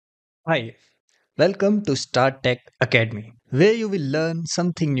Hi, welcome to Start Tech Academy, where you will learn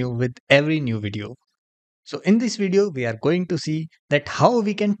something new with every new video. So in this video, we are going to see that how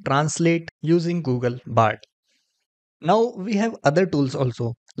we can translate using Google Bard. Now we have other tools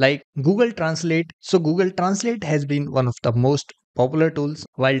also like Google Translate. So Google Translate has been one of the most popular tools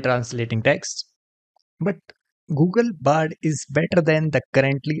while translating text. But Google Bard is better than the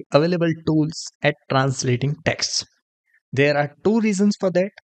currently available tools at translating text. There are two reasons for that.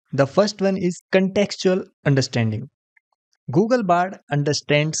 The first one is contextual understanding. Google Bard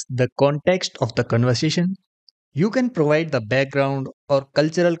understands the context of the conversation. You can provide the background or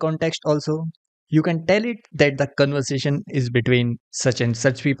cultural context also. You can tell it that the conversation is between such and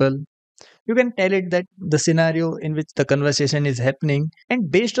such people. You can tell it that the scenario in which the conversation is happening,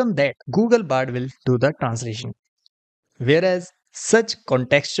 and based on that, Google Bard will do the translation. Whereas such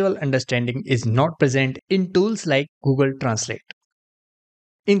contextual understanding is not present in tools like Google Translate.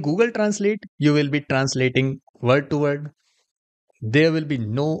 In Google Translate, you will be translating word to word. There will be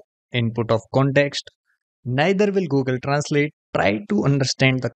no input of context. Neither will Google Translate try to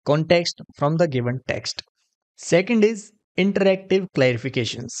understand the context from the given text. Second is interactive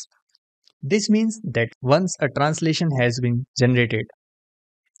clarifications. This means that once a translation has been generated,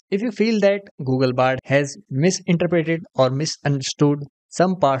 if you feel that Google Bard has misinterpreted or misunderstood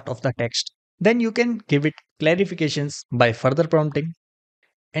some part of the text, then you can give it clarifications by further prompting,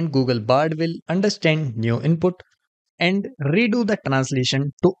 and Google Bard will understand new input and redo the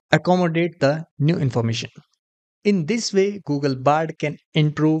translation to accommodate the new information. In this way, Google Bard can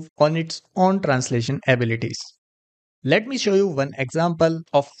improve on its own translation abilities. Let me show you one example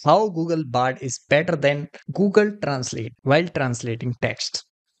of how Google Bard is better than Google Translate while translating text.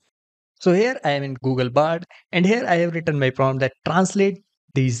 So here I am in Google Bard, and here I have written my prompt that translate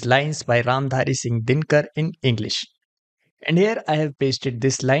these lines by Ramdhari Singh Dinkar in English. And here I have pasted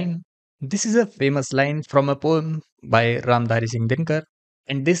this line. This is a famous line from a poem by Ramdhari Singh Dinkar.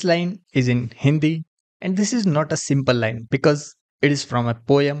 And this line is in Hindi. And this is not a simple line because it is from a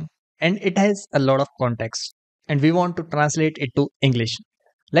poem and it has a lot of context. And we want to translate it to English.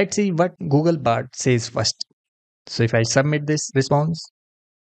 Let's see what Google Bard says first. So if I submit this response,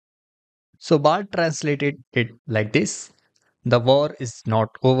 so Bard translated it like this: the war is not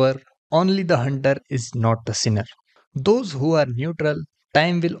over, only the hunter is not the sinner. Those who are neutral,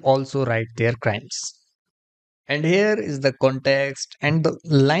 time will also right their crimes. And here is the context and the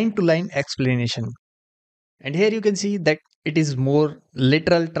line to line explanation. And here you can see that it is more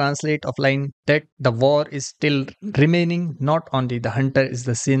literal translate of line that the war is still remaining, not only the hunter is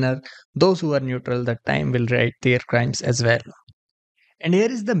the sinner, those who are neutral, the time will right their crimes as well. And here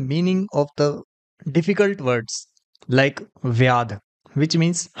is the meaning of the difficult words like Vyad, which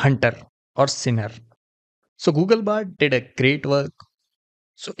means hunter or sinner. So Google Bard did a great work.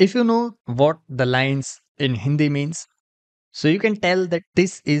 So if you know what the lines in Hindi means, so you can tell that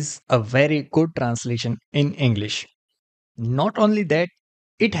this is a very good translation in English. Not only that,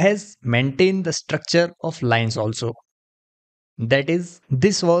 it has maintained the structure of lines also. That is,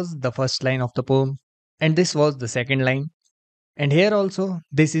 this was the first line of the poem, and this was the second line. And here also,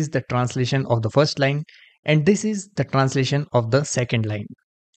 this is the translation of the first line, and this is the translation of the second line.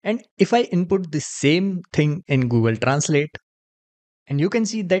 And if I input the same thing in Google Translate, and you can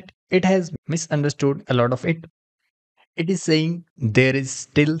see that it has misunderstood a lot of it. It is saying there is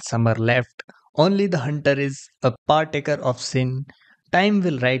still summer left. Only the hunter is a partaker of sin. Time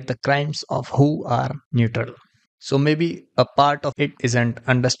will right the crimes of who are neutral. So maybe a part of it isn't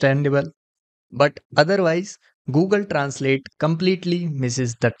understandable, but otherwise, Google Translate completely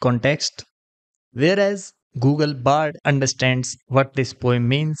misses the context, whereas Google Bard understands what this poem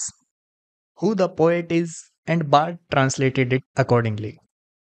means, who the poet is, and Bard translated it accordingly.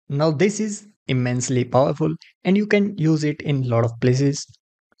 Now this is immensely powerful and you can use it in a lot of places.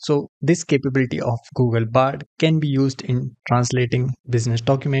 So this capability of Google Bard can be used in translating business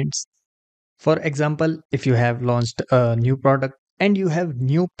documents. For example, if you have launched a new product and you have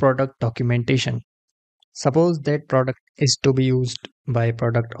new product documentation, suppose that product is to be used by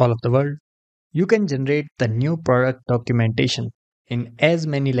product all of the world, you can generate the new product documentation in as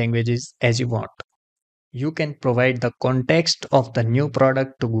many languages as you want. You can provide the context of the new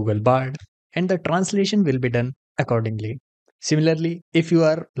product to Google Bard and the translation will be done accordingly. Similarly, if you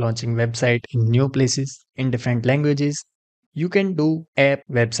are launching website in new places in different languages, you can do app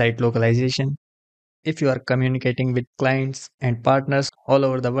website localization. If you are communicating with clients and partners all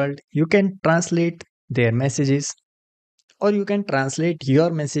over the world, you can translate their messages or you can translate your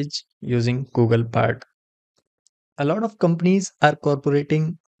message using Google Bard. A lot of companies are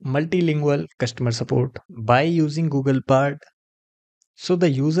incorporating multilingual customer support by using Google Bard. So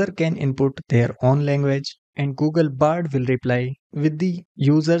the user can input their own language and Google Bard will reply with the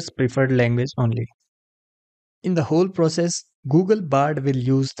user's preferred language only. In the whole process, Google Bard will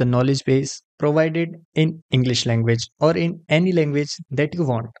use the knowledge base provided in English language or in any language that you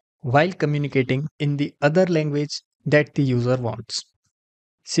want while communicating in the other language that the user wants.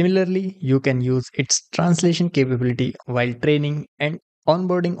 Similarly, you can use its translation capability while training and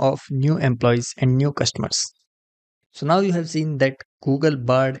onboarding of new employees and new customers. So now you have seen that Google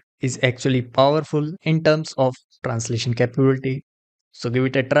Bard is actually powerful in terms of translation capability. So give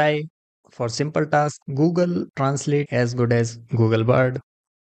it a try. For simple tasks, Google Translate as good as Google Bard.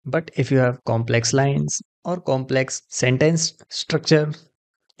 But if you have complex lines or complex sentence structure,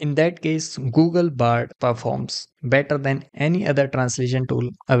 in that case, Google Bard performs better than any other translation tool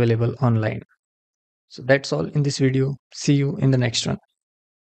available online. So that's all in this video. See you in the next one.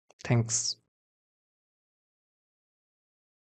 Thanks.